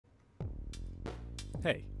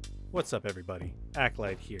Hey, what's up everybody?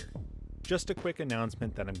 Acolyte here. Just a quick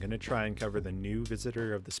announcement that I'm going to try and cover the new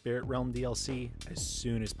Visitor of the Spirit Realm DLC as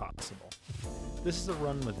soon as possible. This is a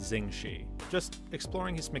run with Xing Zhe, just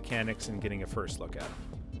exploring his mechanics and getting a first look at him.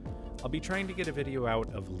 I'll be trying to get a video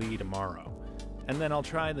out of Lee tomorrow, and then I'll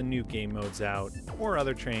try the new game modes out, or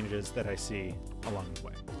other changes that I see along the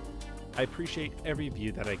way. I appreciate every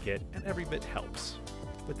view that I get, and every bit helps.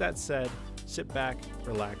 With that said, sit back,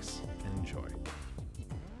 relax, and enjoy.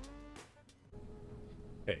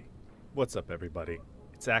 Hey, what's up everybody?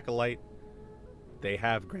 It's Acolyte. They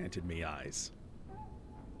have granted me eyes.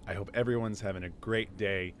 I hope everyone's having a great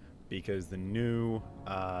day because the new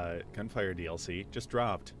Gunfire DLC just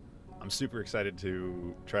dropped. I'm super excited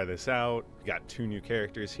to try this out. We got 2 new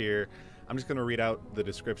characters here. I'm just going to read out the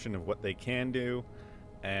description of what they can do,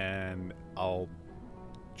 and I'll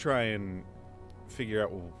try and figure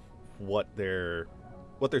out what their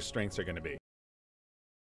strengths are going to be.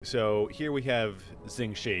 So here we have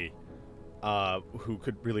Xing Zhe, who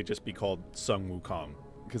could really just be called Sun Wukong,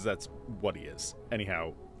 because that's what he is.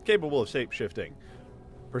 Anyhow, capable of shape-shifting.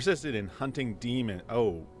 Persisted in hunting demons.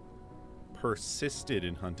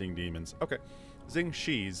 Okay. Xing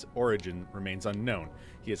Zhe's origin remains unknown.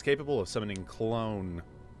 He is capable of summoning clone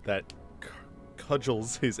that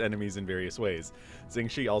cudgels his enemies in various ways. Xing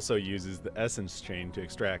Zhe also uses the essence chain to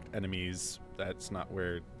extract enemies. That's not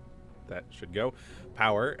where that should go.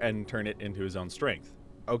 Power and turn it into his own strength.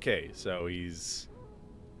 Okay, so he's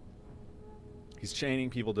chaining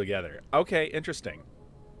people together. Okay, interesting.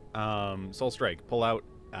 Soul Strike. Pull out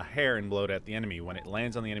a hair and blow it at the enemy. When it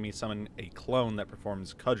lands on the enemy, summon a clone that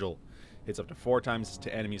performs cudgel. Hits up to 4 times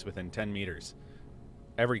to enemies within 10 meters.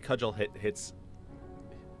 Every cudgel hit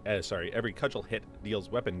deals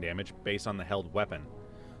weapon damage based on the held weapon.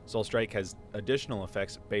 Soul Strike has additional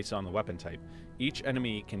effects based on the weapon type. Each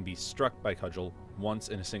enemy can be struck by cudgel once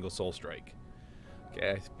in a single Soul Strike. Okay,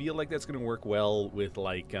 I feel like that's going to work well with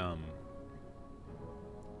like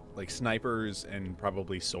snipers and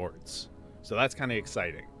probably swords. So that's kind of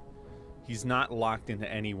exciting. He's not locked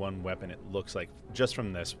into any one weapon, it looks like, just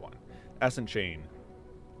from this one. Essence Chain.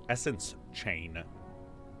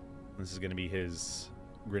 This is going to be his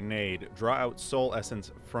grenade. Draw out soul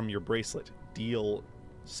essence from your bracelet. Deal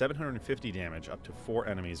 750 damage up to 4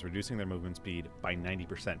 enemies, reducing their movement speed by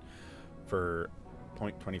 90% for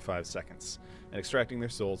 0.25 seconds, and extracting their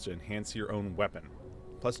souls to enhance your own weapon.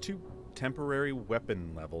 Plus 2 temporary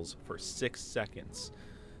weapon levels for 6 seconds.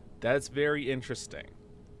 That's very interesting.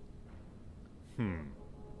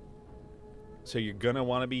 So you're gonna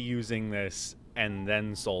want to be using this and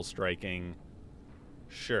then soul striking.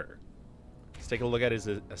 Sure. Let's take a look at his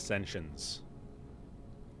ascensions.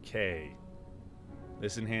 Okay.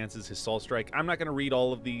 This enhances his soul strike. I'm not going to read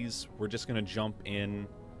all of these. We're just going to jump in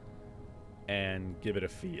and give it a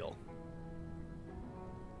feel.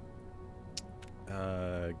 Give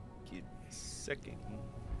me a second.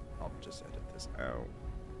 I'll just edit this out.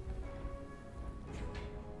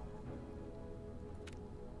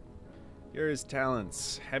 Here are his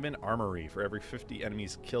talents. Heaven Armory for every 50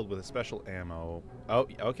 enemies killed with a special ammo. Oh,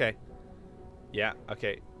 okay. Yeah,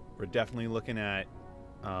 okay. We're definitely looking at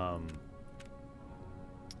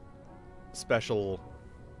special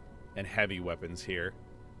and heavy weapons here.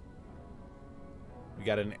 We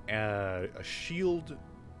got a shield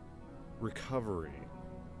recovery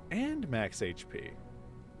and max HP.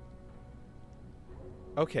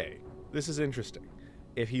 Okay, this is interesting.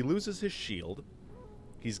 If he loses his shield,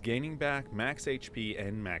 he's gaining back max HP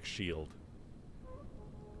and max shield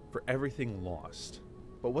for everything lost.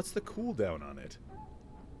 But what's the cooldown on it?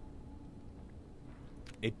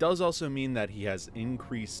 It does also mean that he has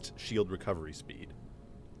increased shield recovery speed.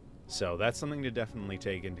 So that's something to definitely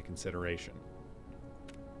take into consideration.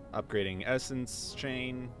 Upgrading Essence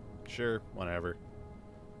Chain, sure, whatever.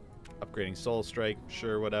 Upgrading Soul Strike,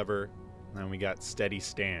 sure, whatever. And then we got Steady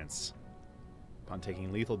Stance. Upon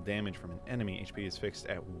taking lethal damage from an enemy, HP is fixed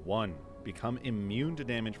at 1. Become immune to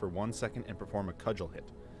damage for 1 second and perform a cudgel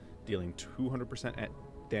hit, dealing 200%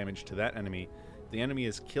 damage to that enemy. If the enemy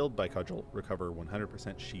is killed by cudgel, recover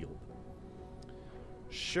 100% shield.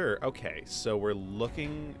 Sure, okay, so we're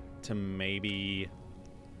looking to maybe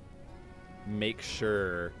make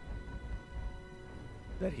sure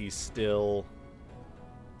that he's still...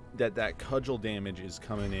 that cudgel damage is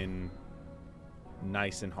coming in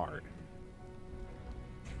nice and hard.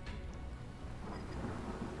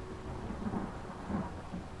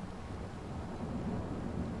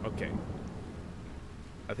 Okay.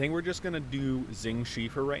 I think we're just going to do Xing Zhe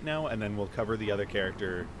for right now, and then we'll cover the other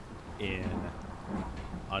character in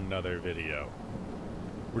another video.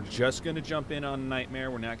 We're just going to jump in on Nightmare.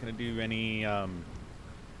 We're not going to do any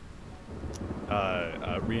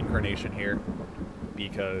reincarnation here,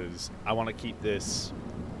 because I want to keep this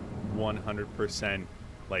 100%,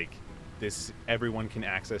 like, this, everyone can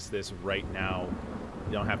access this right now.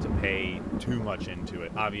 You don't have to pay too much into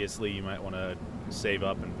it. Obviously, you might want to save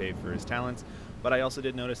up and pay for his talents, but I also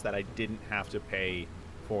did notice that I didn't have to pay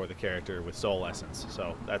for the character with soul essence,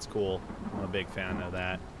 so that's cool. I'm a big fan of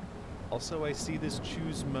that. Also, I see this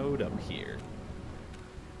choose mode up here.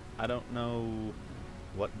 I don't know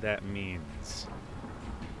what that means.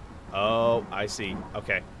 Oh, I see.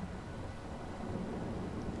 Okay.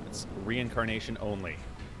 It's reincarnation only.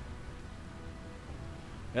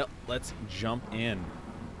 Well, let's jump in.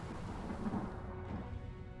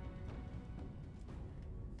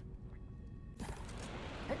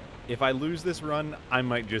 If I lose this run, I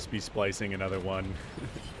might just be splicing another one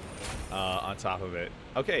on top of it.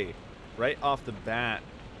 Okay, right off the bat,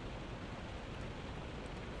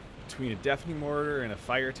 between a deafening mortar and a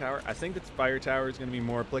fire tower, I think that the fire tower is going to be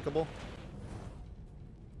more applicable.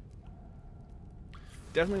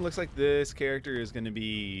 Definitely looks like this character is going to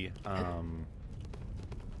be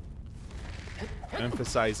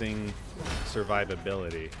emphasizing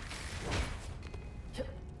survivability.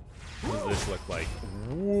 What does this look like?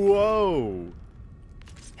 Whoa!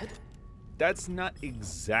 That's not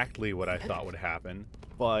exactly what I thought would happen,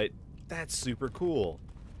 but that's super cool.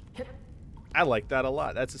 I like that a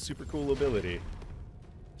lot. That's a super cool ability.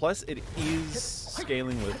 Plus, it is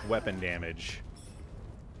scaling with weapon damage.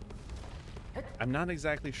 I'm not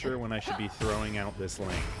exactly sure when I should be throwing out this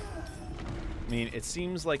link. I mean, it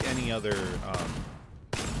seems like any other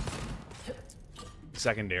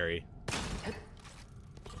secondary.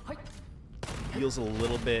 Feels a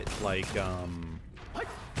little bit like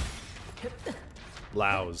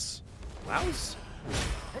Laos. Laos?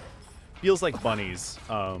 Feels like Bunny's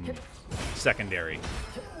secondary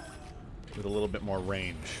with a little bit more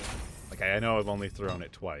range. Like, I know I've only thrown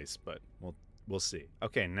it twice, but we'll see.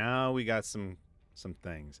 Okay, now we got some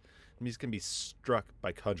things. Enemies can be struck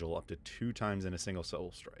by cudgel up to 2 times in a single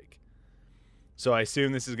soul strike. So I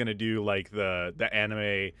assume this is gonna do like the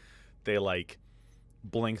anime, they like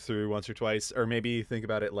blink through once or twice, or maybe think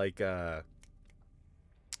about it like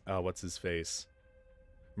what's his face,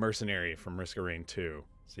 Mercenary from Risk of Rain 2.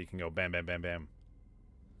 So you can go bam, bam, bam, bam.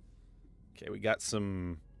 Okay, we got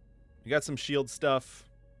some shield stuff.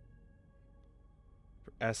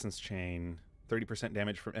 For Essence Chain, 30%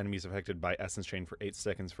 damage from enemies affected by Essence Chain for 8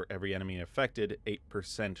 seconds for every enemy affected,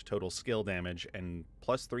 8% total skill damage, and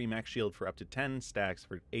plus 3 max shield for up to 10 stacks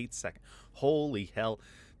for 8 seconds. Holy hell,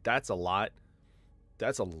 that's a lot.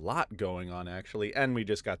 That's a lot going on, actually. And we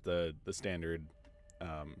just got the standard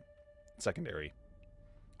secondary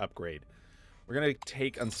upgrade. We're going to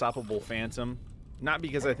take Unstoppable Phantom. Not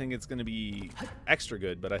because I think it's going to be extra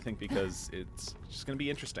good, but I think because it's just going to be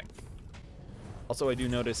interesting. Also, I do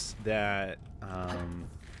notice that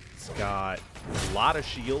it's got a lot of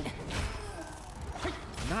shield.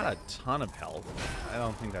 Not a ton of health. I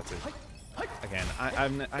don't think that's a... Again,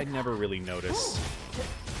 I never really notice...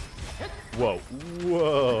 Whoa.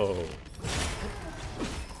 Whoa.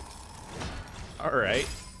 Alright.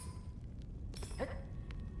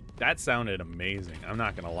 That sounded amazing. I'm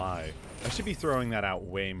not going to lie. I should be throwing that out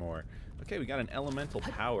way more. Okay, we got an elemental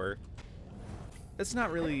power. It's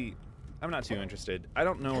not really... I'm not too interested. I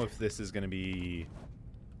don't know if this is going to be...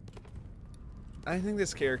 I think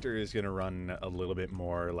this character is going to run a little bit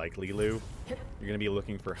more like Lilu. You're going to be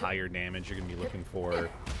looking for higher damage. You're going to be looking for...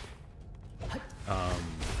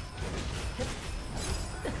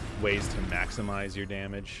 ways to maximize your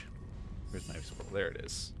damage. Where's my scroll? There it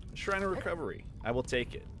is. Shrine of Recovery. I will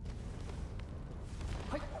take it.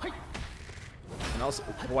 And also,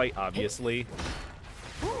 quite obviously,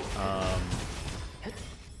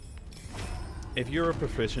 if you're a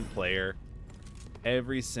proficient player,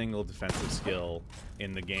 every single defensive skill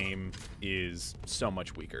in the game is so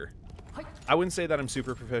much weaker. I wouldn't say that I'm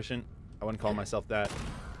super proficient. I wouldn't call myself that,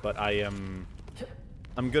 but I'm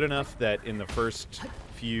good enough that in the first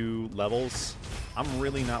few levels, I'm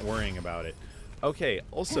really not worrying about it. Okay,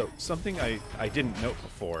 also, something I didn't note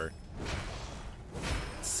before.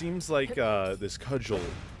 It seems like this cudgel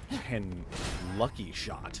can lucky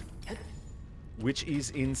shot, which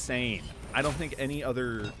is insane. I don't think any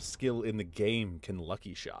other skill in the game can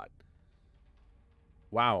lucky shot.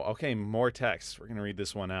 Wow, okay, more text. We're going to read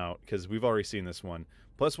this one out, because we've already seen this one.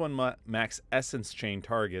 +1 max Essence Chain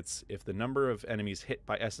targets if the number of enemies hit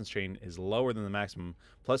by Essence Chain is lower than the maximum,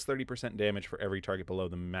 plus 30% damage for every target below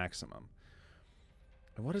the maximum.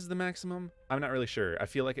 And what is the maximum? I'm not really sure. I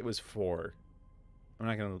feel like it was 4. I'm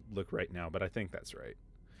not going to look right now, but I think that's right.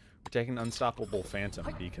 We're taking Unstoppable Phantom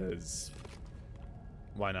because...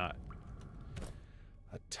 why not?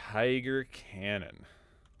 A tiger cannon.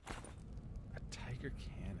 A tiger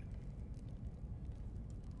cannon.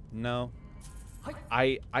 No.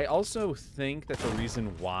 I also think that the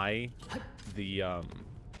reason why the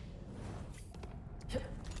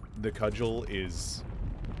cudgel is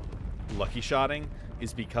lucky shotting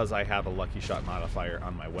is because I have a lucky shot modifier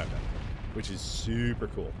on my weapon, which is super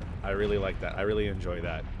cool. I really like that. I really enjoy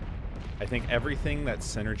that. I think everything that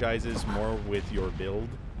synergizes more with your build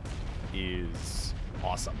is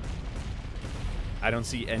awesome. I don't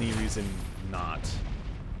see any reason not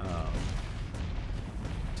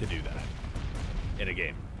to do that in a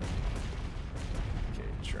game. Okay,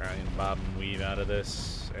 try and bob and weave out of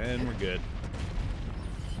this, and we're good.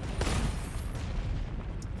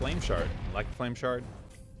 Flame shard. Like a flame shard.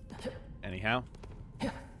 Anyhow.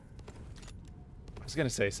 I was gonna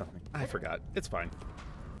say something. I forgot. It's fine.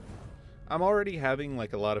 I'm already having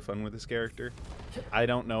like a lot of fun with this character. I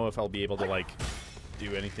don't know if I'll be able to like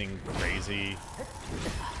do anything crazy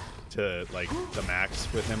to like the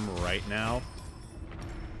max with him right now.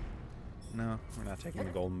 No, we're not taking the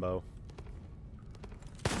golden bow.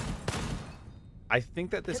 I think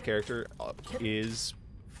that this character is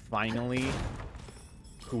finally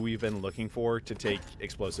who we've been looking for to take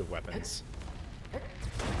explosive weapons.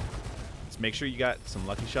 Just make sure you got some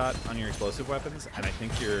lucky shot on your explosive weapons, and I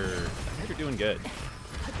think you're doing good.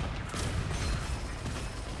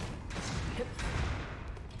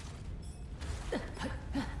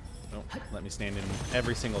 Don't let me stand in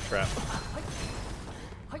every single trap.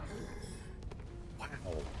 Wow,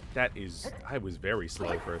 that is... I was very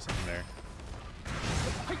slow for a second there.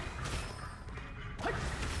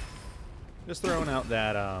 Just throwing out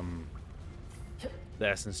that the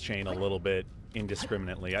essence chain a little bit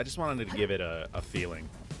indiscriminately. I just wanted to give it a feeling.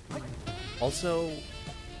 Also,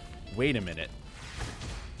 wait a minute.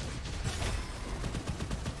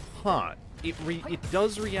 Huh. It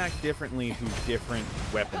does react differently to different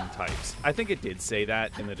weapon types. I think it did say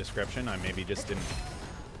that in the description. I maybe just didn't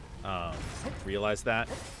realize that.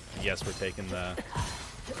 Yes, we're taking the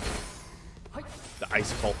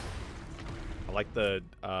ice pulp. I like the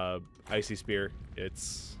icy spear.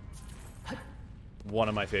 It's one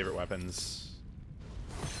of my favorite weapons.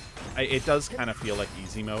 It does kind of feel like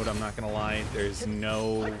easy mode, I'm not gonna lie. There's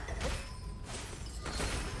no...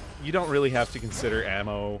 You don't really have to consider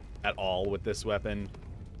ammo at all with this weapon.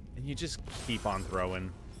 And you just keep on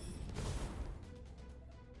throwing.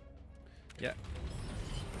 Yeah.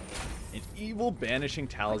 An evil banishing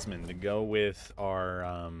talisman to go with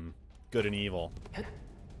our good and evil.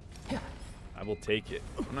 I will take it.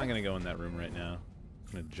 I'm not gonna go in that room right now.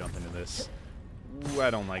 I'm gonna jump into this. Ooh,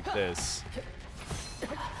 I don't like this.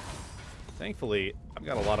 Thankfully, I've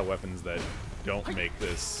got a lot of weapons that don't make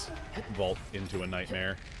this vault into a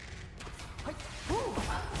nightmare.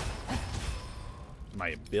 My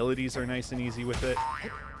abilities are nice and easy with it.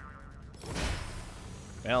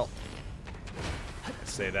 Well, I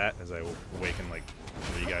say that as I awaken like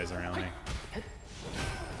 3 guys around me.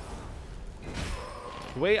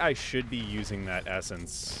 The way I should be using that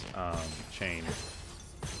essence chain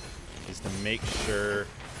is to make sure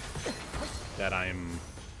that I'm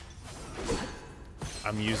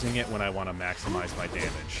using it when I want to maximize my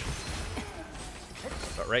damage.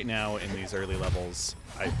 But right now, in these early levels,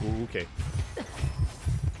 ooh, okay.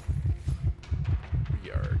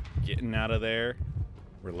 We are getting out of there.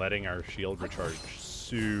 We're letting our shield recharge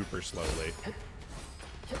super slowly.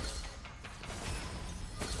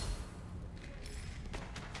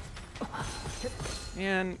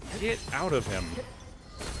 And get out of him.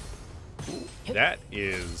 Ooh, that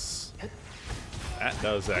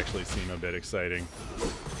does actually seem a bit exciting.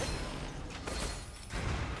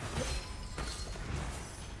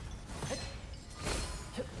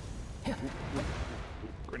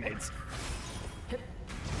 Grenades.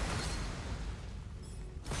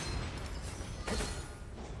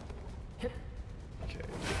 Okay,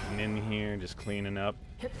 getting in here, just cleaning up.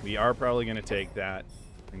 We are probably going to take that.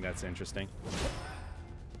 I think that's interesting.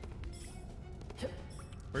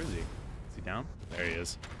 Where is he? Is he down? There he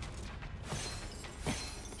is.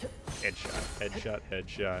 Headshot, headshot,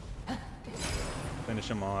 headshot. Finish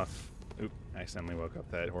him off. Oop, I accidentally woke up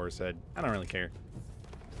that horse head. I don't really care.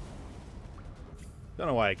 Don't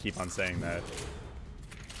know why I keep on saying that.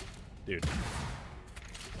 Dude.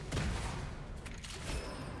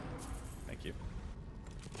 Thank you.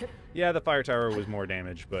 Yeah, the fire tower was more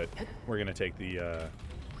damage, but we're gonna take the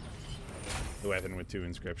weapon with 2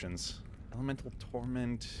 inscriptions. Elemental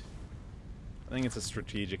Torment. I think it's a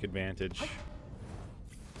strategic advantage.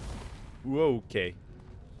 Whoa, okay.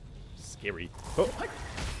 Scary. Oh!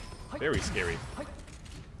 Very scary.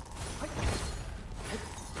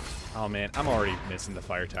 Oh man, I'm already missing the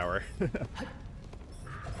fire tower.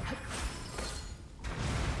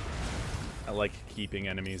 I like keeping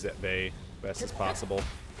enemies at bay best as possible.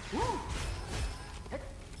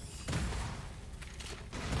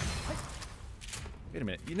 Wait a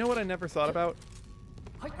minute. You know what I never thought about?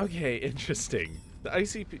 Okay, interesting. The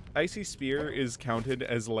icy spear is counted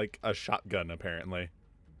as like a shotgun apparently,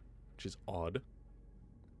 which is odd.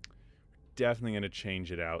 Definitely gonna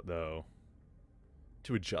change it out though.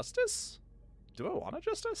 To a justice? Do I want a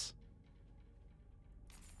justice?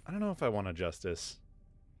 I don't know if I want a justice.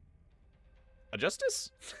 A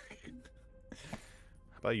justice?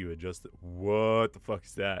 How about you adjust it? What the fuck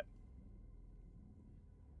is that?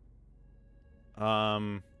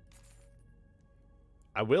 I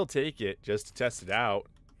will take it just to test it out.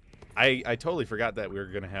 I totally forgot that we were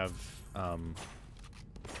gonna have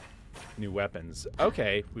new weapons.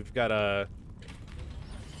 Okay, we've got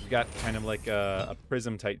kind of like a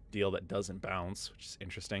prism type deal that doesn't bounce, which is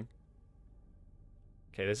interesting.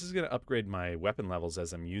 Okay, this is gonna upgrade my weapon levels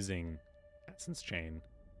as I'm using Essence Chain.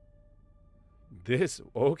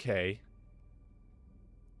 Okay.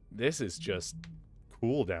 This is just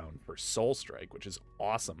cooldown for Soul Strike, which is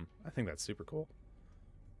awesome. I think that's super cool.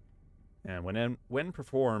 And when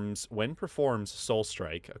performs Soul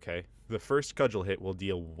Strike, okay, the first cudgel hit will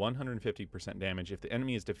deal 150% damage. If the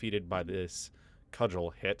enemy is defeated by this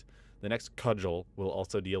cudgel hit, the next cudgel will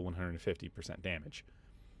also deal 150% damage.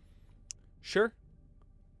 Sure,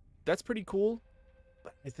 that's pretty cool,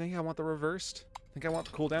 but I think I want the reversed. I think I want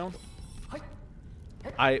the cooldown.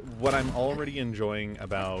 What I'm already enjoying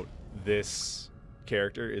about this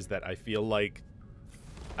character is that I feel like,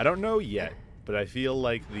 I don't know yet, but I feel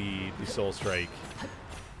like the Soul Strike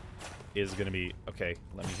is going to be... Okay,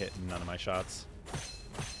 let me hit none of my shots.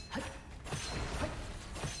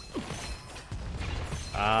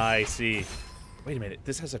 I see. Wait a minute,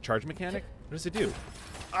 this has a charge mechanic? What does it do?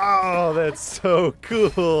 Oh, that's so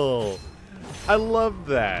cool! I love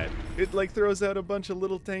that. It like throws out a bunch of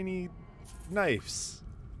little tiny knives.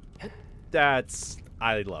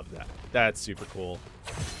 I love that. That's super cool.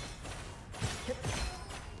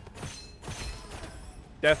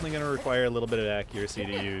 Definitely going to require a little bit of accuracy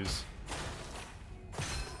to use.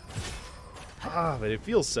 Ah, but it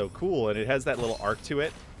feels so cool, and it has that little arc to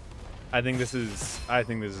it. I think this is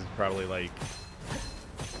probably like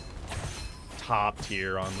top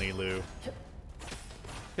tier on Lilu.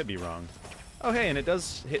 Could be wrong. Oh hey, and it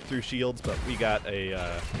does hit through shields, but we got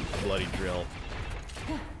a bloody drill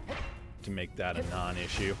to make that a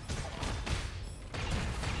non-issue.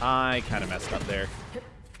 I kind of messed up there.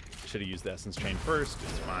 Should have used the Essence Chain first.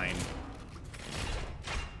 It's fine.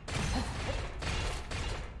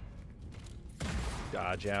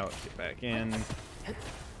 Dodge out, get back in.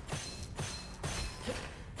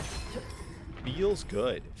 Feels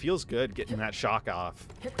good. Feels good getting that shock off.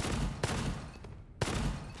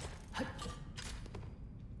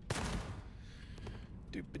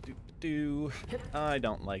 Doop-a-doop-a-doo. I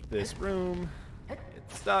don't like this room. It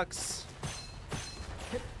sucks.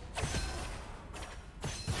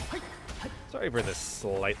 Sorry for the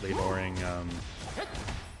slightly boring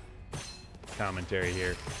commentary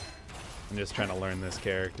here. I'm just trying to learn this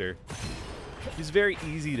character. He's very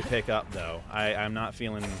easy to pick up, though. I'm not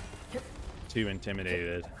feeling too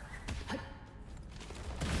intimidated.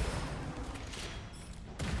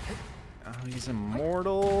 Oh, he's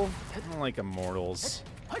immortal. I don't like immortals.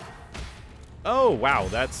 Oh, wow,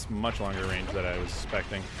 that's much longer range than I was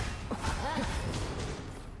expecting.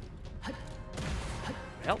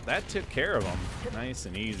 Well, that took care of him. Nice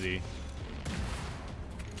and easy.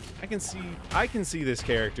 I can see this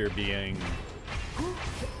character being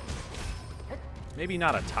maybe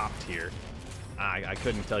not a top tier. I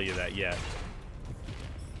couldn't tell you that yet.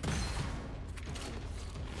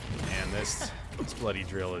 And this bloody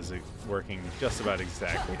drill is working just about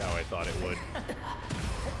exactly how I thought it would.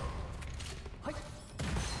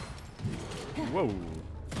 Whoa.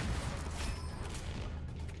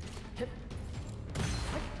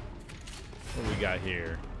 What do we got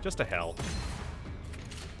here? Just a hell.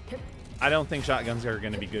 I don't think shotguns are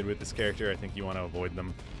going to be good with this character. I think you want to avoid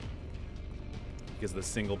them, because the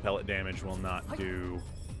single pellet damage will not do...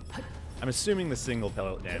 I'm assuming the single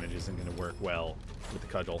pellet damage isn't going to work well with the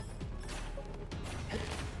cudgel.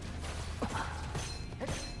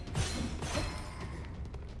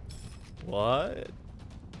 What?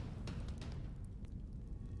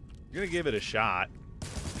 I'm going to give it a shot.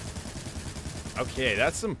 Okay,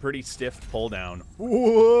 that's some pretty stiff pull down.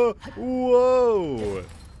 Whoa! Whoa!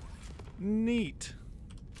 Neat.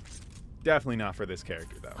 Definitely not for this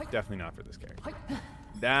character, though. Definitely not for this character.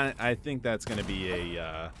 I think that's going to be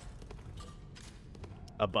a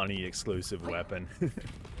a bunny exclusive weapon.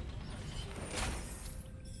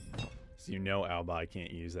 So you know Albai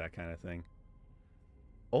can't use that kind of thing.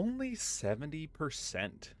 Only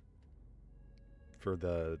 70% for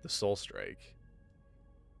the Soul Strike.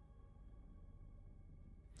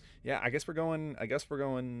 Yeah, I guess we're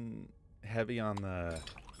going heavy on the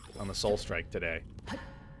Soul Strike today.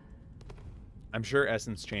 I'm sure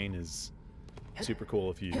Essence Chain is super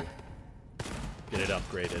cool if you get it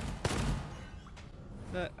upgraded.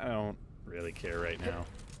 But I don't really care right now.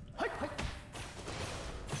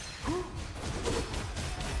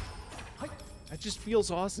 That just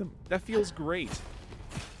feels awesome. That feels great.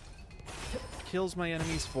 Kills my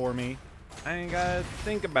enemies for me. I ain't gotta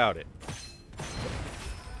think about it.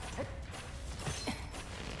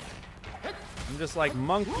 I'm just like,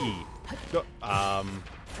 monkey. Go,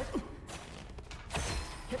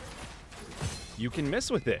 you can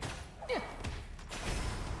miss with it.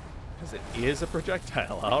 Because it is a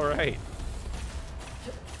projectile. All right.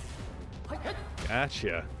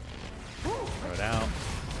 Gotcha. Throw it out.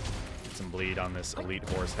 Get some bleed on this elite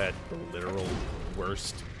horse head. The literal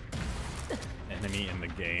worst enemy in the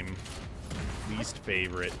game. Least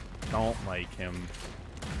favorite. Don't like him.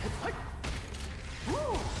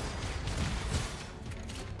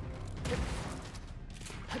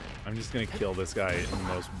 I'm just gonna kill this guy in the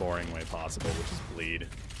most boring way possible, which is bleed.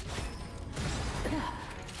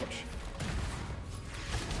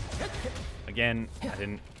 Again, I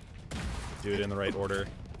didn't do it in the right order.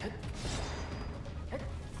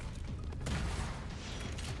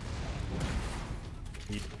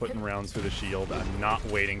 Keep putting rounds through the shield. I'm not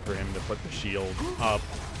waiting for him to put the shield up.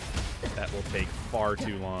 That will take far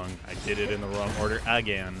too long. I did it in the wrong order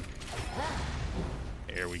again.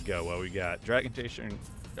 There we go. What we got? Dragon Chaser.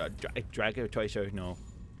 Dragon Chaser. No.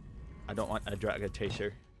 I don't want a Dragon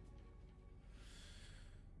Chaser.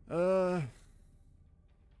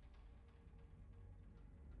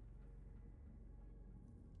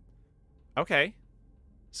 Okay.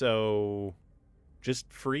 So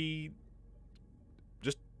just free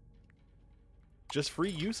just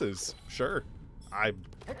free uses. Sure. I'm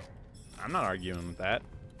not arguing with that.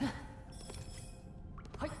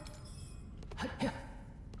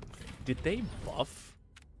 Did they buff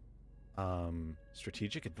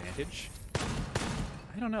strategic advantage?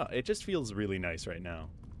 I don't know. It just feels really nice right now.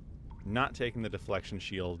 Not taking the deflection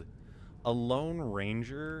shield. A Lone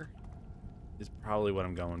Ranger is probably what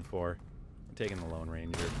I'm going for. I'm taking the Lone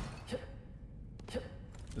Ranger.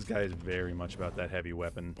 This guy is very much about that heavy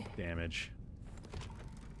weapon damage.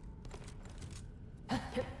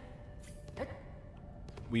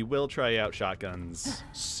 We will try out shotguns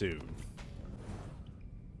soon.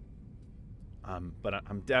 But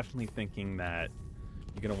I'm definitely thinking that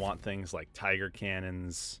you're going to want things like Tiger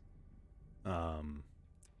Cannons.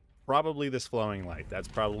 Probably this Flowing Light. That's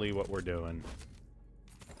probably what we're doing.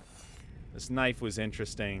 This knife was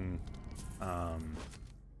interesting.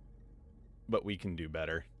 But we can do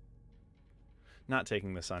better. Not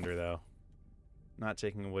taking the Sunder, though. Not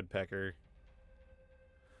taking a Woodpecker.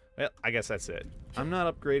 Well, I guess that's it. I'm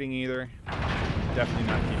not upgrading either. Definitely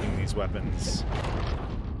not keeping these weapons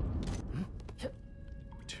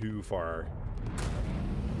too far.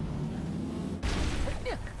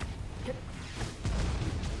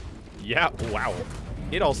 Yeah, wow.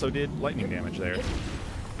 It also did lightning damage there.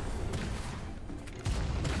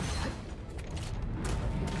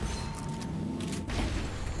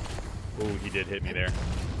 Oh, he did hit me there.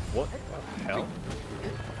 What the hell?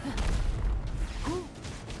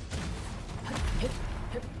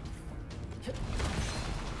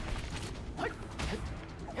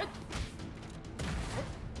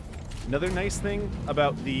 Another nice thing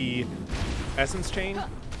about the Essence Chain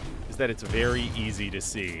is that it's very easy to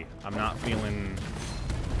see. I'm not feeling...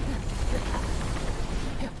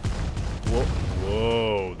 Whoa,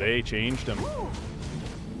 whoa, they changed him.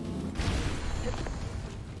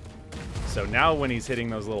 So now when he's hitting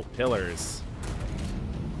those little pillars...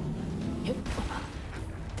 They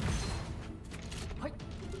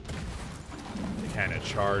kind of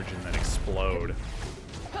charge and then explode.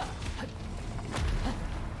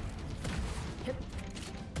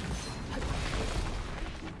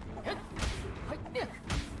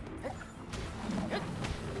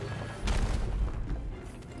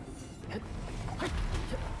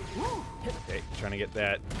 Okay, trying to get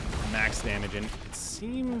that max damage in. It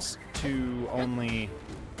seems to only...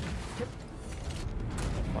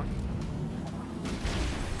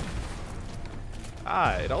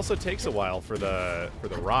 Ah, it also takes a while for the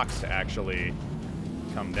rocks to actually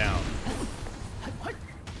come down.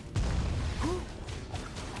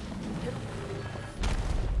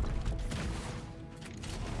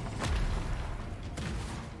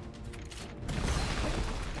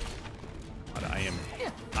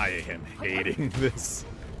 I am hating this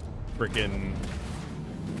freaking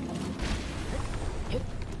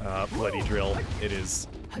bloody drill. It is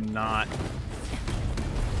not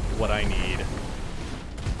what I need.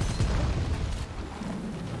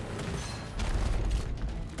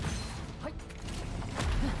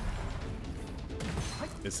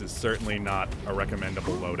 This is certainly not a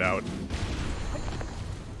recommendable loadout.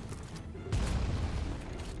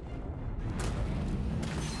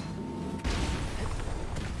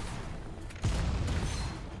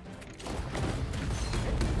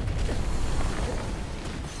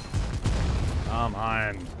 Come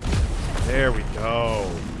on. There we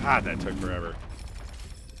go. God, that took forever.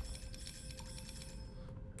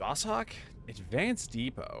 Goshawk? Advanced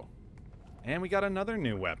Depot. And we got another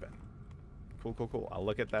new weapon. Cool, cool, cool. I'll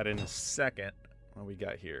look at that in a second. What we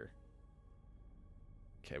got here?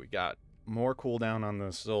 Okay, we got more cooldown on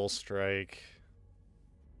the Soul Strike.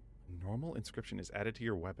 Normal inscription is added to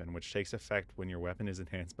your weapon, which takes effect when your weapon is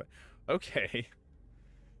enhanced by... Okay.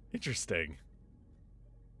 Interesting.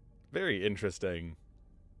 Very interesting.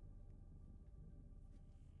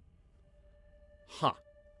 Huh.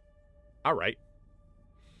 Alright.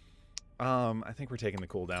 I think we're taking the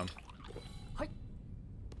cooldown.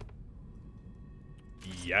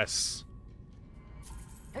 Yes.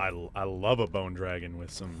 I love a bone dragon with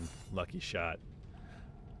some lucky shot.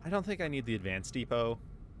 I don't think I need the advanced depot.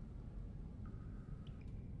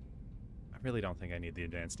 I really don't think I need the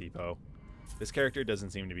advanced depot. This character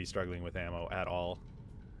doesn't seem to be struggling with ammo at all.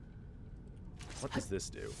 What does this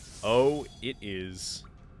do? Oh, it is...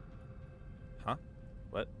 Huh?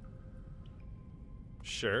 What?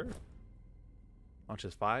 Sure.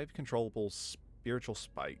 Launches 5 controllable spiritual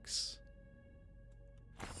spikes.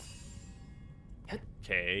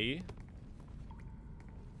 Okay.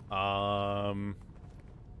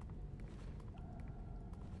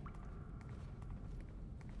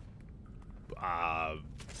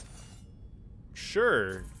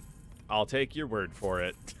 Sure. I'll take your word for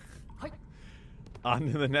it.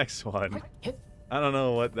 On to the next one. I don't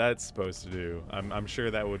know what that's supposed to do. I'm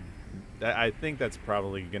sure that would... I think that's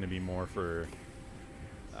probably going to be more for...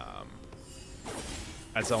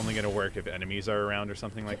 that's only going to work if enemies are around or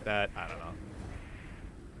something like that. I don't know.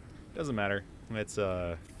 Doesn't matter. It's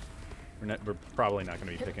we're probably not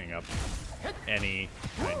going to be picking up any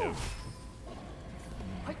kind of...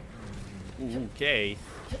 Ooh, okay.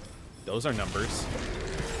 Those are numbers.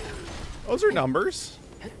 Those are numbers.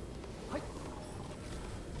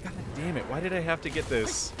 God damn it, why did I have to get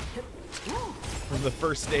this from the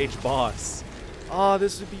first stage boss? Oh,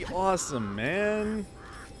 this would be awesome, man.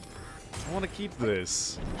 I want to keep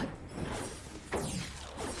this.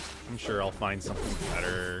 I'm sure I'll find something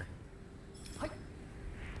better.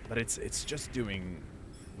 But it's just doing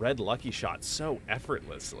red lucky shots so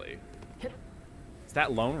effortlessly. Is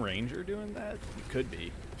that Lone Ranger doing that? It could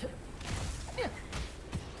be. Get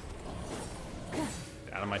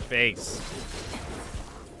out of my face.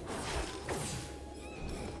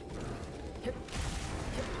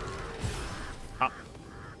 Ah.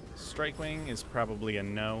 Strike Wing is probably a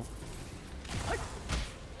no.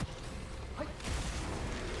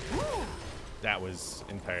 That was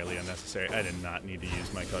entirely unnecessary. I did not need to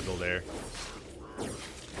use my cudgel there.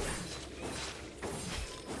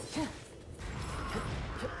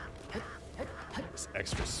 This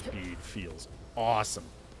extra speed feels awesome.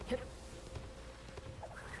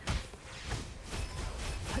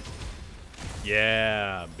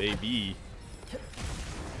 Yeah, baby.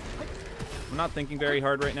 I'm not thinking very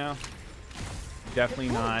hard right now. Definitely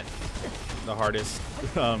not the hardest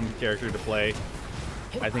character to play.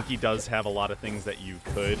 I think he does have a lot of things that you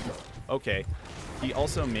could. Okay. He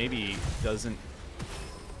also maybe doesn't...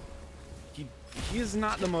 He is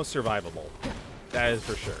not the most survivable. That is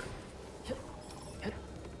for sure.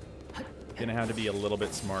 Gonna have to be a little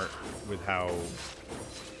bit smart with how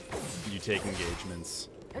you take engagements.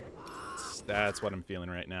 That's what I'm feeling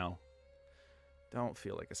right now. Don't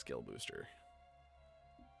feel like a skill booster.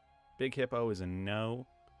 Big Hippo is a no.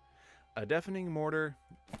 A Deafening Mortar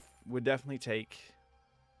would definitely take.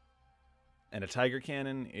 And a Tiger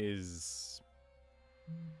Cannon is...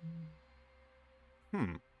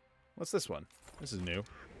 What's this one? This is new.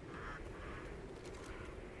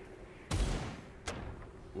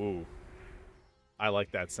 Ooh. I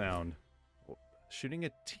like that sound. Shooting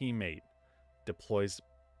a teammate deploys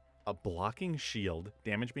a blocking shield,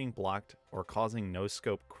 damage being blocked, or causing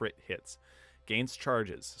no-scope crit hits. Gains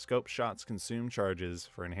charges. Scope shots consume charges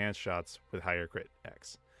for enhanced shots with higher crit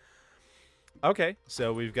X. Okay,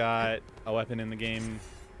 so we've got a weapon in the game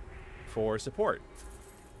for support.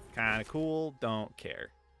 Kind of cool, don't care.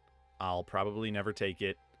 I'll probably never take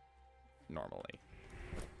it normally.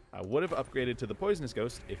 I would have upgraded to the Poisonous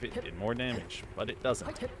Ghost if it did more damage, but it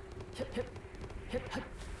doesn't.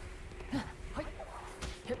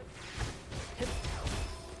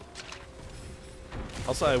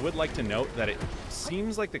 Also, I would like to note that it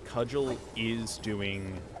seems like the Cudgel is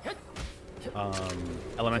doing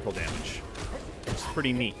elemental damage, which is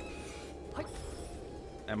pretty neat.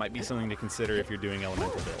 That might be something to consider if you're doing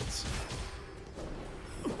elemental builds.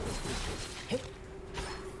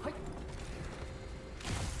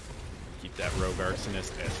 Keep that Rogue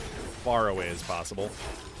Arsonist as far away as possible.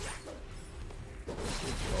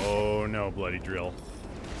 Oh no, Bloody Drill.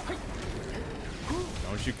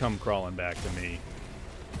 Don't you come crawling back to me.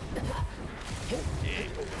 Okay,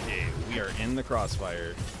 okay, we are in the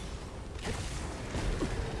crossfire.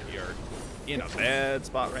 We are in a bad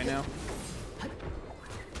spot right now.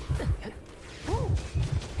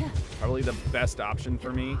 Probably the best option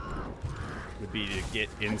for me would be to get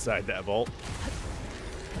inside that vault.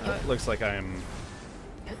 It looks like I'm...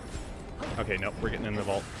 Okay, nope, we're getting in the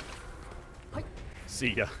vault.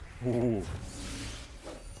 See ya. Ooh.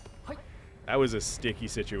 That was a sticky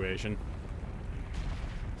situation.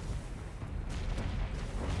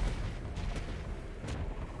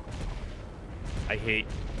 I hate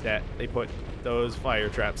that they put those fire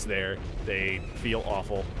traps there. They feel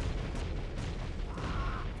awful.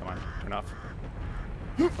 Come on, turn off.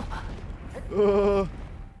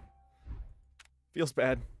 Feels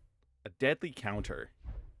bad. A deadly counter.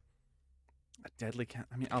 A deadly counter.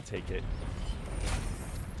 I mean, I'll take it. I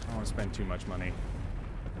don't want to spend too much money.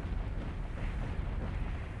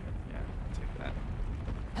 Yeah, I'll take that.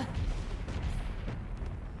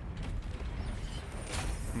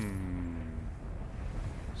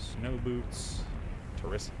 Snow boots.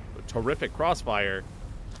 Terrific crossfire.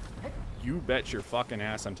 You bet your fucking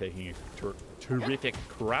ass I'm taking a terrific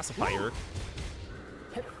crossfire.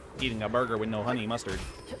 Eating a burger with no honey mustard.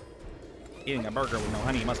 Eating a burger with no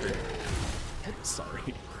honey mustard.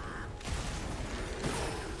 Sorry.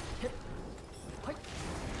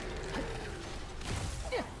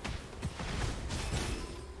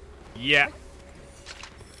 Yeah.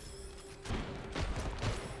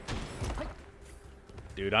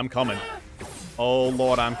 Dude, I'm coming. Oh,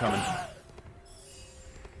 Lord, I'm coming.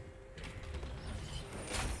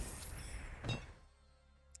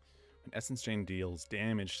 An Essence Chain deals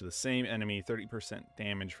damage to the same enemy, 30%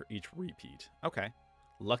 damage for each repeat. Okay.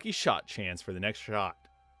 Lucky shot chance for the next shot.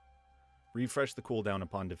 Refresh the cooldown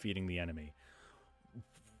upon defeating the enemy.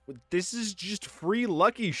 This is just free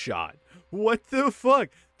lucky shot. What the fuck?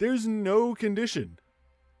 There's no condition.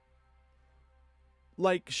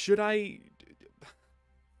 Like, should I...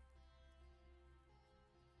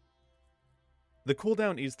 The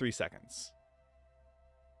cooldown is 3 seconds.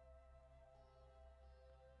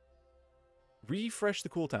 Refresh the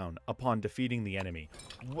cooldown upon defeating the enemy.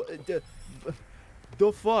 What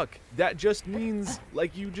the fuck? That just means,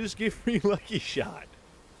 like, you just give me lucky shot.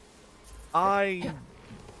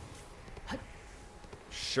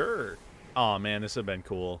 Sure. Aw, man, this would have been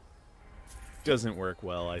cool. Doesn't work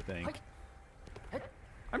well, I think.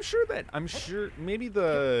 I'm sure maybe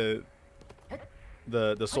the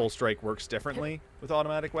Soul Strike works differently with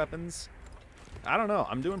automatic weapons. I don't know.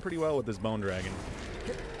 I'm doing pretty well with this Bone Dragon.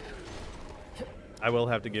 I will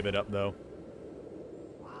have to give it up, though.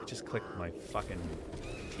 I just clicked my fucking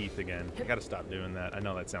teeth again. I gotta stop doing that. I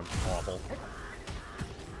know that sounds awful.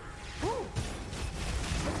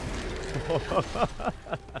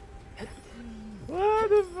 What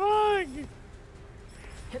the fuck?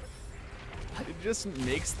 It just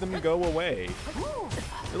makes them go away.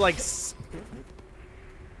 Like, it's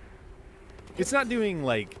not doing,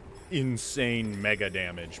 like, insane mega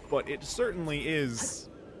damage, but it certainly is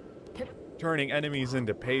turning enemies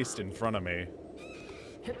into paste in front of me.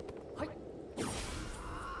 Yeah,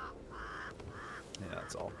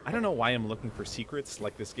 that's all. I don't know why I'm looking for secrets.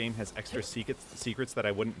 Like, this game has extra secrets that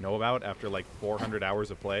I wouldn't know about after, like, 400 hours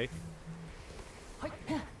of play.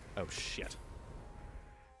 Oh, shit.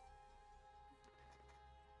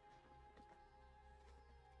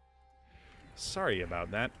 Sorry about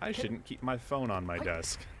that. I shouldn't keep my phone on my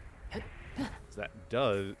desk. That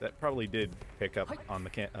probably did pick up on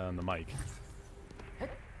the mic.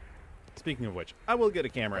 Speaking of which, I will get a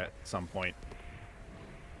camera at some point.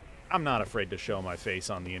 I'm not afraid to show my face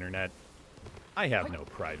on the internet. I have no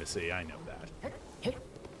privacy, I know that.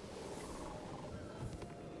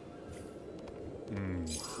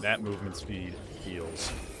 That movement speed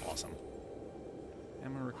feels awesome.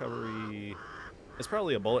 Ammo recovery... It's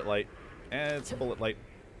probably a bullet light. It's a bullet light.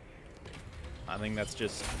 I think that's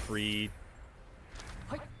just free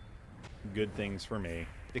good things for me.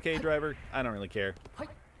 Decay driver, I don't really care.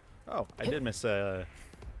 Oh, I did miss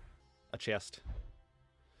chest.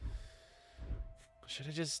 Should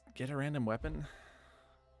I just get a random weapon?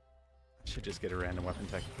 I should just get a random weapon,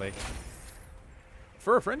 technically.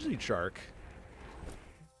 For a frenzied shark,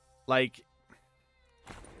 like,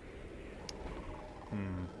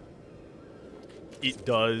 it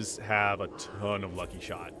does have a ton of lucky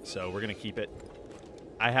shot, so we're gonna keep it.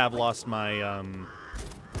 I have lost my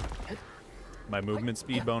my movement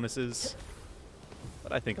speed bonuses,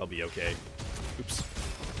 but I think I'll be okay. Oops.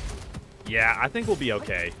 Yeah, I think we'll be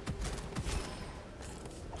okay.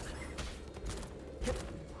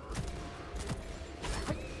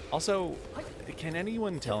 Also, can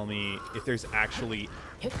anyone tell me if there's actually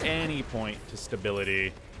any point to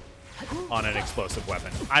stability on an explosive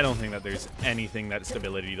weapon? I don't think that there's anything that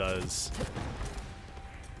stability does.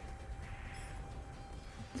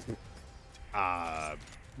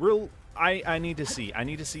 I need to see. I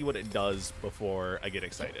need to see what it does before I get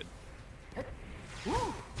excited.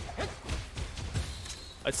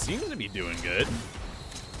 It seems to be doing good.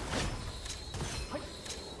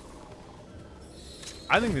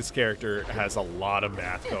 I think this character has a lot of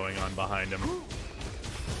math going on behind him.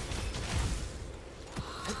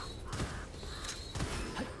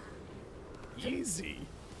 Easy.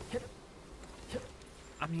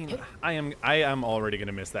 I mean, I am already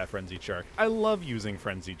gonna miss that frenzied shark. I love using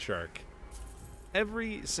frenzied shark.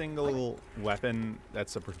 Every single weapon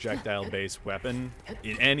that's a projectile-based weapon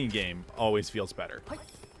in any game always feels better.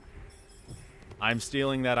 I'm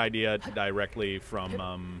stealing that idea directly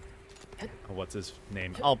from what's his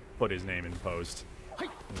name? I'll put his name in post,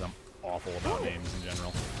 because I'm awful about names in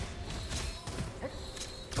general.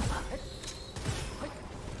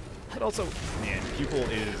 But also, man, Pupil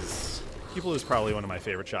is probably one of my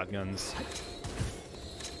favorite shotguns.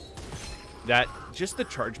 That, just the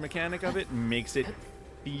charge mechanic of it makes it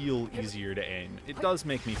feel easier to aim. It does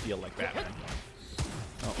make me feel like Batman.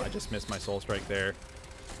 Oh, I just missed my soul strike there.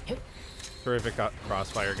 Terrific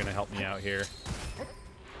crossfire gonna help me out here.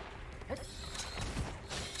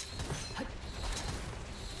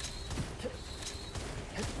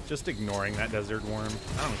 Just ignoring that desert worm.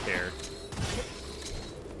 I don't care.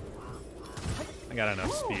 I got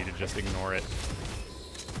enough speed to just ignore it.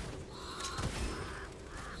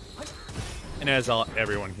 And as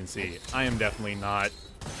everyone can see, I am definitely not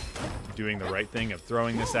doing the right thing of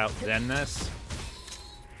throwing this out, then this.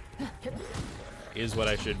 Is what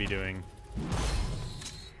I should be doing.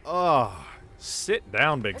 Oh, sit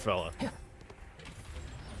down, big fella.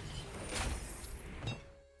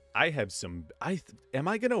 I have some... am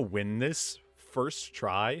I gonna win this first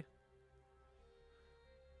try?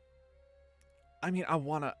 I mean, I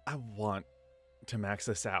want to max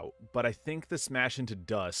this out, but I think the smash into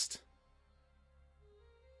dust...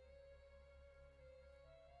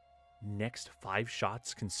 Next 5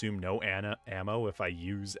 shots consume no ammo if I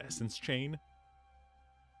use Essence Chain.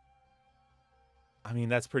 I mean,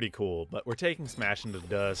 that's pretty cool, but we're taking Smash into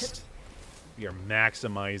Dust. We are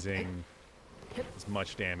maximizing as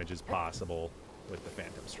much damage as possible with the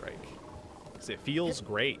Phantom Strike. Because it feels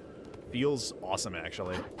great. Feels awesome,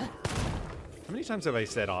 actually. How many times have I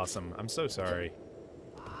said awesome? I'm so sorry.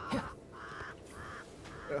 Ugh.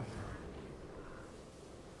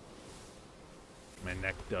 My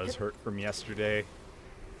neck does hurt from yesterday.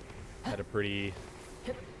 Had a pretty...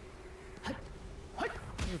 you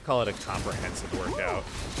would call it a comprehensive workout.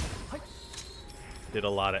 Did a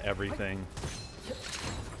lot of everything.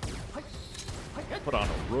 Put on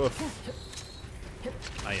a roof.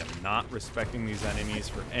 I am not respecting these enemies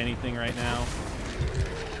for anything right now.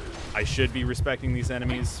 I should be respecting these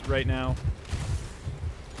enemies right now.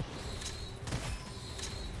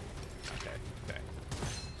 Okay.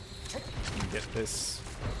 Get this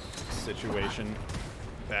situation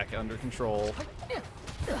back under control.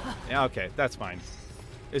 Yeah, okay, that's fine.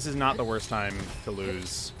 This is not the worst time to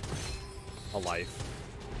lose a life.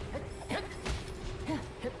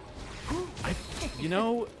 You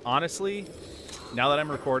know, honestly, now that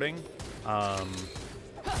I'm recording,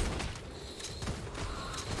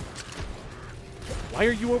 why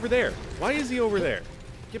are you over there? Why is he over there?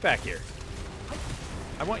 Get back here.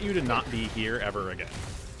 I want you to not be here ever again.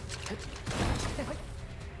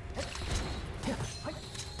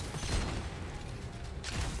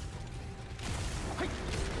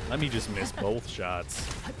 Let me just miss both shots.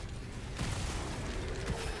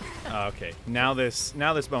 Okay, now this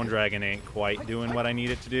Bone Dragon ain't quite doing what I need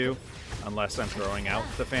it to do, unless I'm throwing out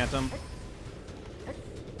the Phantom.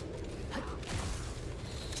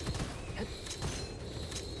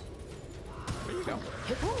 Where you go?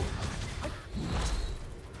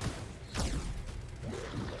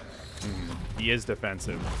 He is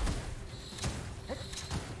defensive.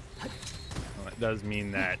 Well, that does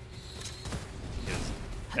mean that is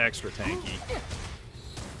extra tanky.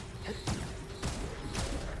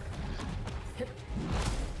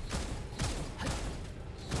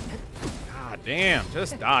 God damn,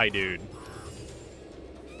 just die, dude.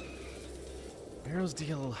 Arrows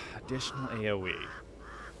deal additional AoE.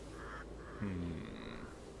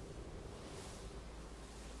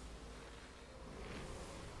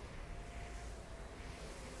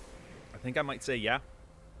 I think I might say yeah.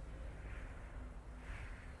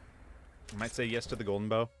 I might say yes to the golden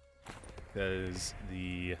bow, because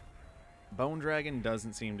the bone dragon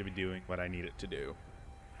doesn't seem to be doing what I need it to do.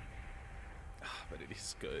 But it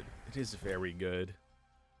is good. It is very good.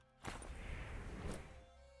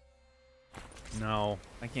 No,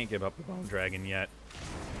 I can't give up the bone dragon yet.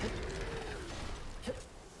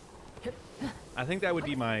 I think that would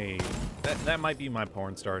be my... That might be my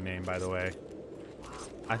porn star name, by the way.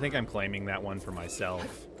 I think I'm claiming that one for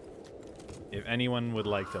myself. If anyone would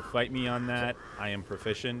like to fight me on that, I am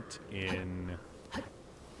proficient in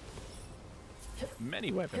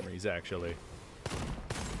many weaponries, actually.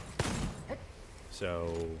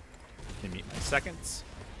 So, can meet my seconds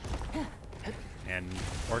and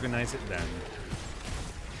organize it then.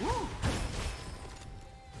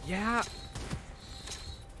 Yeah.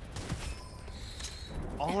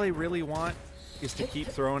 All I really want is to keep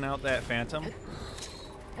throwing out that phantom.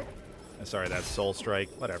 Sorry, that's Soul Strike.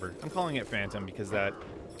 Whatever. I'm calling it Phantom because that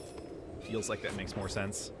feels like that makes more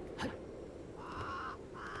sense.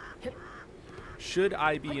 Should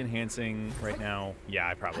I be enhancing right now? Yeah,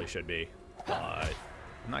 I probably should be. But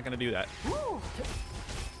I'm not going to do that.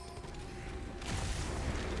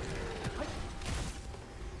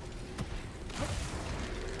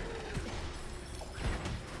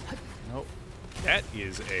 Nope. That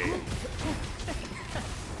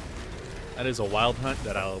is a wild hunt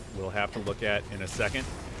that we'll have to look at in a second.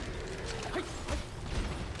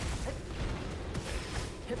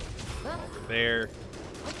 Over there.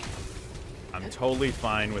 I'm totally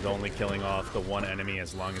fine with only killing off the one enemy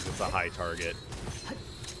as long as it's a high target.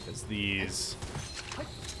 Because these...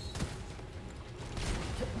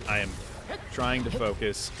 I am trying to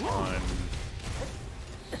focus on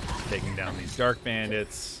taking down these dark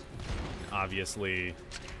bandits. Obviously,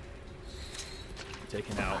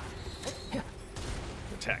 taking out the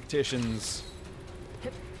tacticians.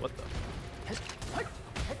 What the?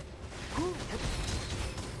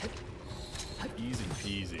 Easy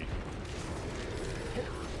peasy.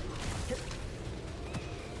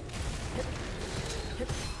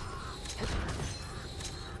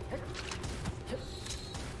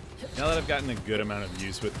 Now that I've gotten a good amount of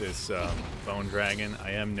use with this bone dragon,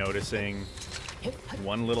 I am noticing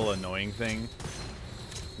one little annoying thing,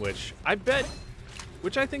 which I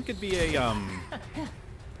think could be a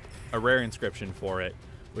rare inscription for it,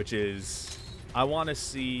 which is I want to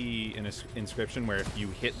see an inscription where if you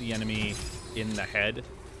hit the enemy in the head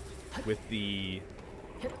with the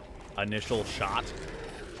initial shot,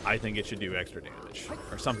 I think it should do extra damage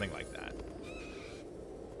or something like that.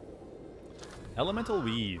 Elemental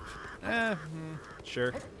Weave.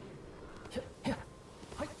 Sure.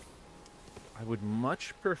 I would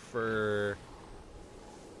much prefer...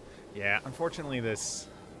 Yeah, unfortunately this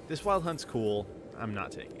wild hunt's cool. I'm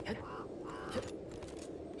not taking it.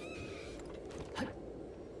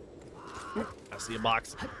 I see a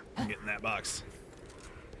box. I'm getting that box.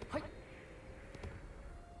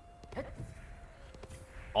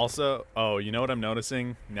 Also, oh, you know what I'm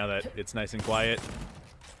noticing now that it's nice and quiet?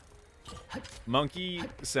 Monkey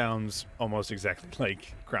sounds almost exactly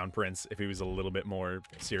like Crown Prince if he was a little bit more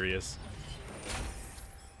serious.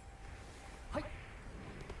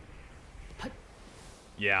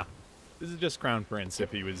 Yeah, this is just Crown Prince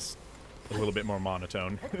if he was a little bit more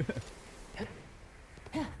monotone.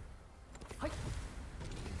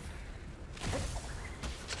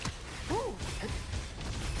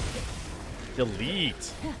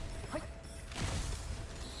 Delete!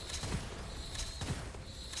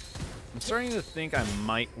 I'm starting to think I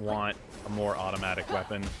might want a more automatic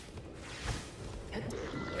weapon.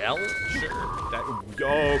 Well, sure.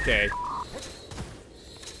 Okay.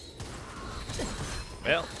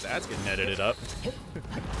 Well, that's getting edited up.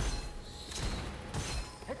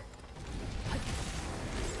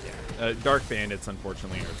 Yeah, Dark Bandits,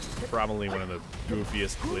 unfortunately, are probably one of the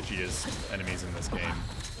goofiest, glitchiest enemies in this game.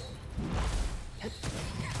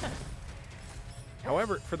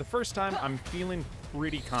 However, for the first time, I'm feeling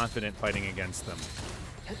pretty confident fighting against them.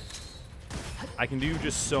 I can do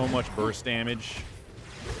just so much burst damage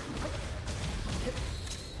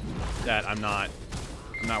that I'm not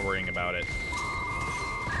worrying about it.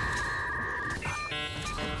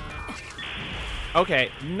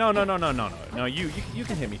 Okay, no, you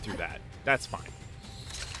can hit me through that. That's fine.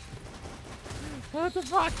 What the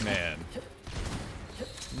fuck, man?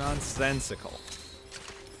 Nonsensical.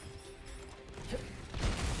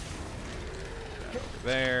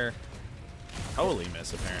 There. Totally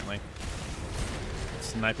miss, apparently.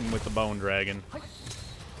 Sniping with the bone dragon.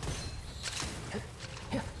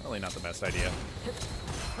 Probably not the best idea.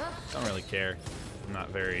 Don't really care. I'm not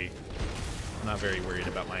very worried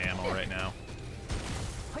about my ammo right now.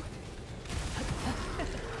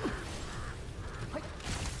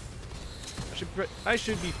 I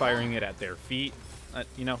should be firing it at their feet.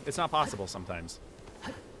 You know, it's not possible sometimes.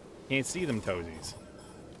 Can't see them toesies.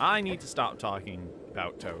 I need to stop talking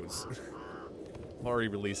about toes. I've already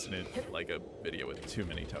released it like a video with too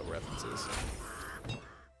many toe references.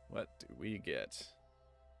 What do we get?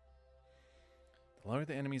 The lower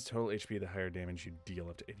the enemy's total HP, the higher damage you deal,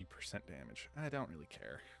 up to 80% damage. I don't really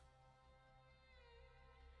care.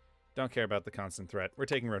 Don't care about the constant threat. We're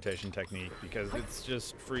taking rotation technique because it's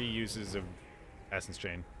just free uses of Essence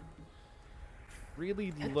Chain.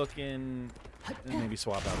 Really looking... Maybe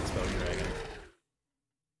swap out this Bone Dragon.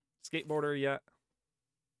 Skateboarder yet?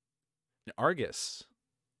 Argus.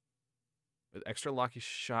 With extra lucky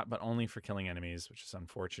shot, but only for killing enemies, which is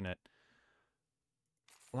unfortunate.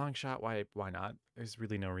 Long shot, why not? There's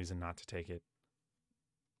really no reason not to take it.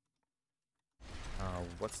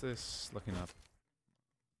 What's this? Looking up.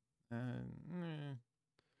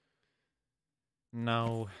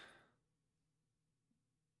 No.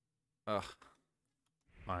 Ugh.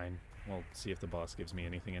 Fine. We'll see if the boss gives me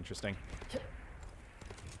anything interesting.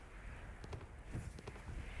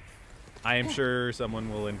 I am sure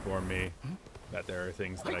someone will inform me that there are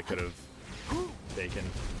things that I could have taken.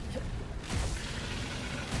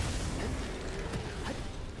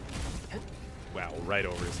 Wow, right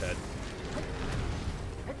over his head.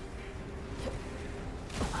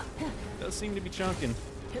 Does seem to be chunking.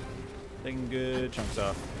 Taking good chunks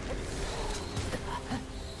off.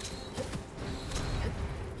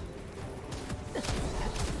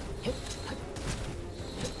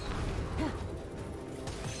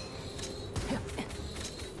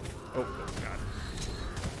 Oh, God.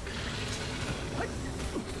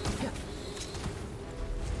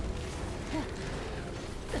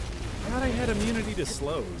 I thought I had immunity to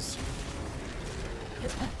slows.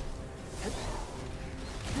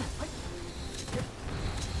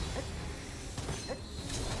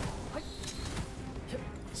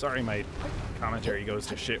 Sorry, my commentary goes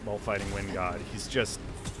to shit while fighting Wind God. He's just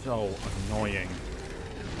so annoying.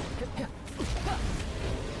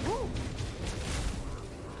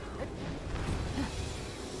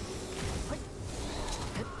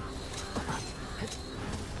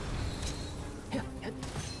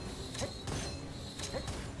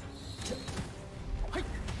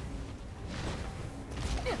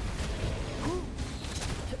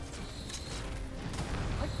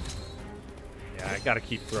 Gotta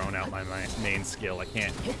keep throwing out my main skill. I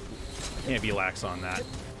can't be lax on that.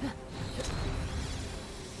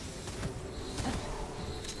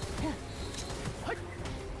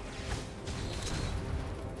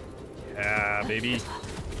 Yeah, baby.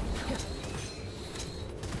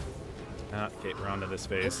 Okay, we're on to this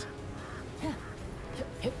phase.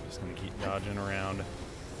 Just gonna keep dodging around.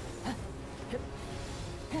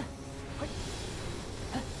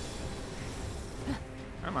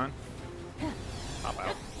 Come on. Pop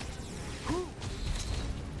out.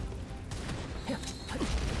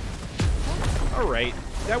 Alright,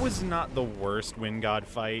 that was not the worst Wind God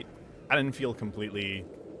fight. I didn't feel completely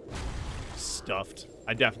stuffed.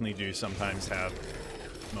 I definitely do sometimes have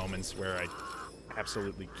moments where I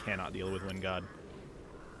absolutely cannot deal with Wind God.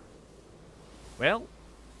 Well,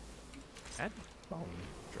 that Bone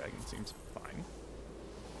Dragon seems fine.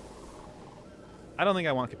 I don't think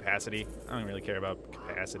I want capacity. I don't really care about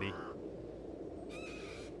capacity.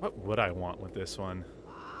 What would I want with this one?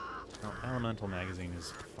 Oh, Elemental Magazine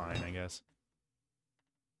is fine, I guess.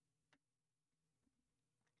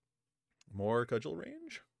 More cudgel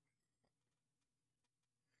range?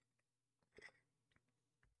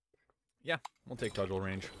 Yeah, we'll take cudgel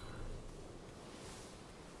range.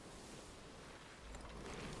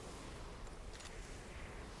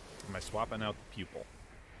 Am I swapping out the pupil?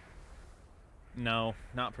 No,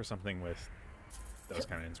 not for something with those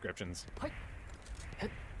kind of inscriptions.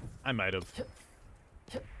 I might have.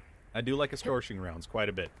 I do like scorching rounds quite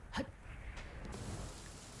a bit.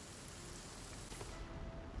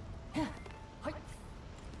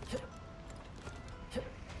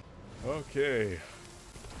 Okay.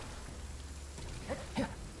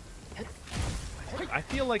 I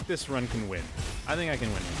feel like this run can win. I think I can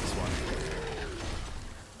win with this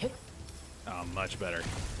one. Oh, much better.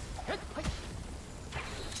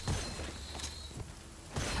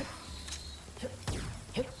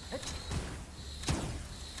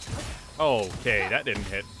 Okay, that didn't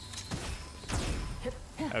hit.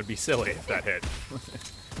 That would be silly if that hit.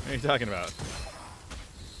 What are you talking about?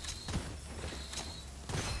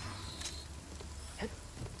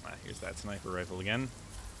 Here's that sniper rifle again.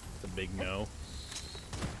 It's a big no.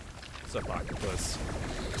 What's up, Octopus?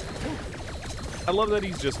 I love that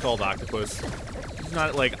he's just called Octopus. He's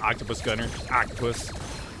not like Octopus Gunner, just Octopus.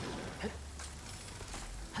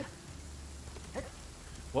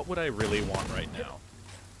 What would I really want right now?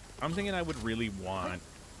 I'm thinking I would really want...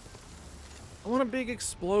 I want a big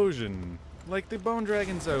explosion. Like, the Bone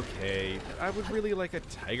Dragon's okay. But I would really like a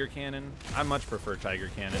Tiger Cannon. I much prefer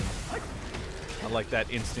Tiger Cannon. I like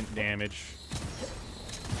that instant damage.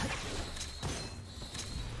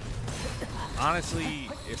 Honestly,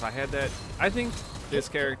 if I had that... I think this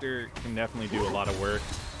character can definitely do a lot of work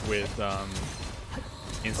with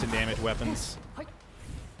instant damage weapons.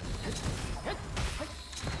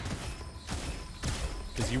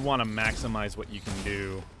 Because you want to maximize what you can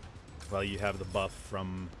do while you have the buff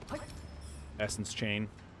from Essence Chain.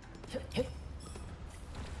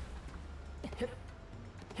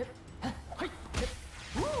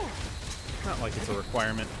 Not like it's a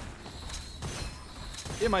requirement.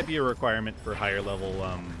 It might be a requirement for higher level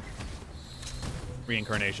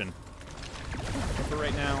reincarnation. But for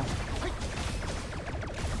right now,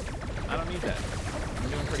 I don't need that. I'm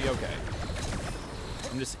doing pretty okay.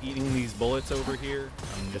 I'm just eating these bullets over here.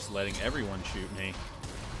 I'm just letting everyone shoot me.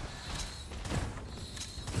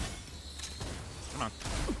 Come on.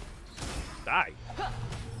 Die.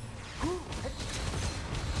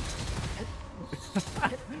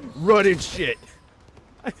 Running shit.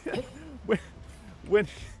 when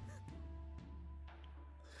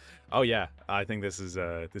Oh yeah, I think this is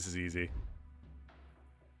easy.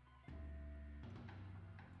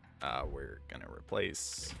 We're gonna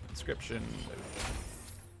replace inscription.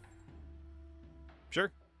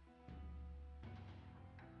 Sure.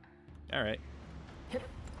 All right.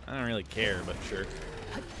 I don't really care, but sure.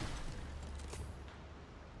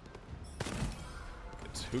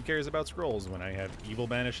 Who cares about scrolls when I have evil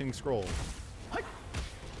banishing scrolls? I'm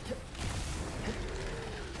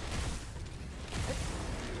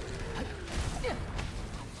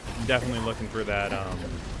definitely looking for that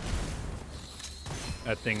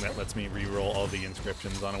that thing that lets me reroll all the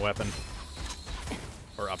inscriptions on a weapon,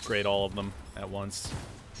 or upgrade all of them at once.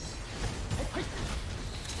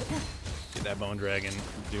 Get that Bone Dragon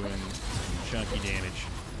doing some chunky damage.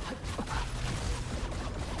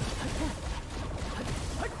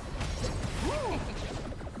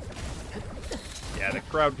 Yeah, the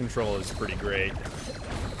crowd control is pretty great.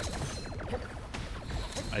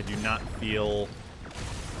 I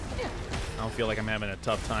don't feel like I'm having a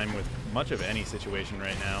tough time with much of any situation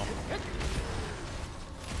right now.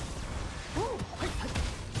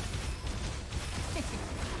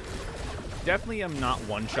 Definitely am not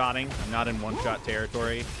one-shotting. I'm not in one-shot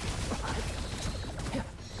territory.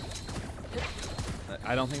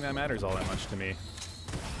 I don't think that matters all that much to me.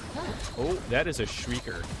 Oh, that is a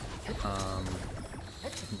Shrieker.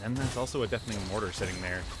 And that's also a Deafening Mortar sitting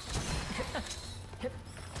there.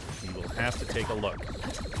 We will have to take a look.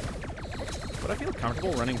 Would I feel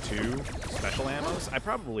comfortable running 2 special ammos? I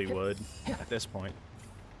probably would at this point.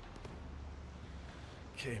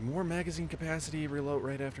 Okay, more magazine capacity, reload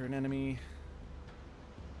right after an enemy.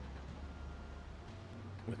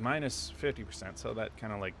 With minus 50%, so that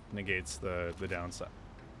kind of like negates the downside.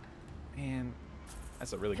 Man,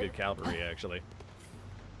 that's a really good cavalry, actually.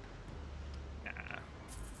 Nah.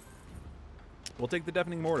 We'll take the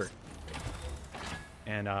Deafening Mortar.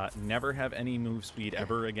 And never have any move speed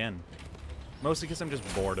ever again. Mostly because I'm just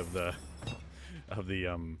bored of the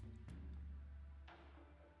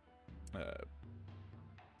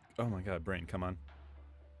oh my god, brain, come on.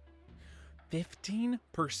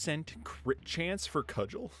 15% crit chance for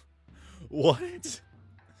Cudgel? What?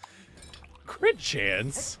 Crit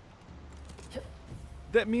chance?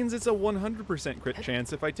 That means it's a 100% crit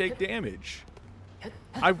chance if I take damage.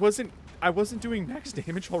 I wasn't doing max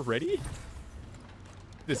damage already?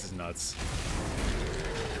 This is nuts.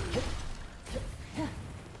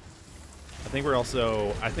 I think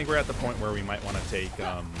we're at the point where we might want to take,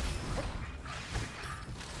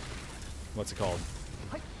 what's it called?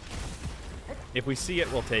 If we see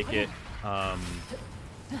it, we'll take it. Oh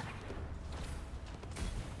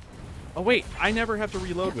wait, I never have to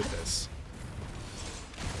reload with this.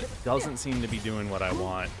 It doesn't seem to be doing what I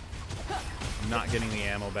want. I'm not getting the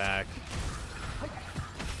ammo back.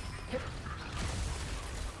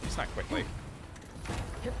 It's not quickly.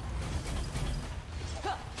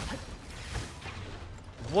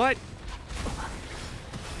 What?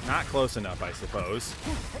 Not close enough, I suppose.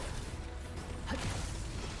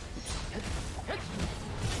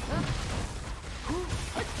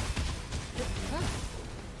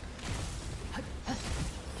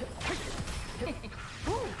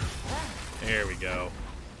 There we go.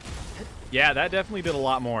 Yeah, that definitely did a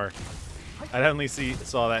lot more. I definitely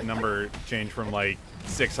saw that number change from like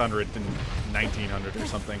 600 to 1900 or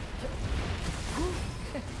something.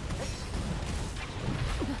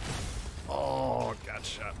 Oh, got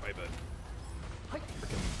shot by the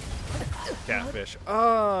freaking catfish.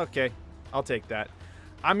 Oh, okay. I'll take that.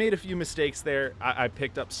 I made a few mistakes there. I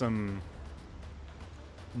picked up some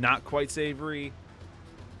not quite savory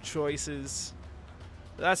choices.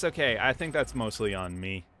 That's okay. I think that's mostly on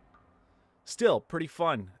me. Still, pretty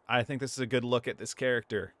fun. I think this is a good look at this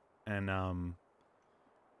character. And,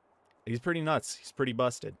 he's pretty nuts. He's pretty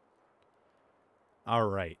busted.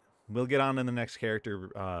 Alright. We'll get on to the next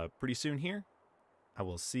character pretty soon here. I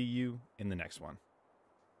will see you in the next one.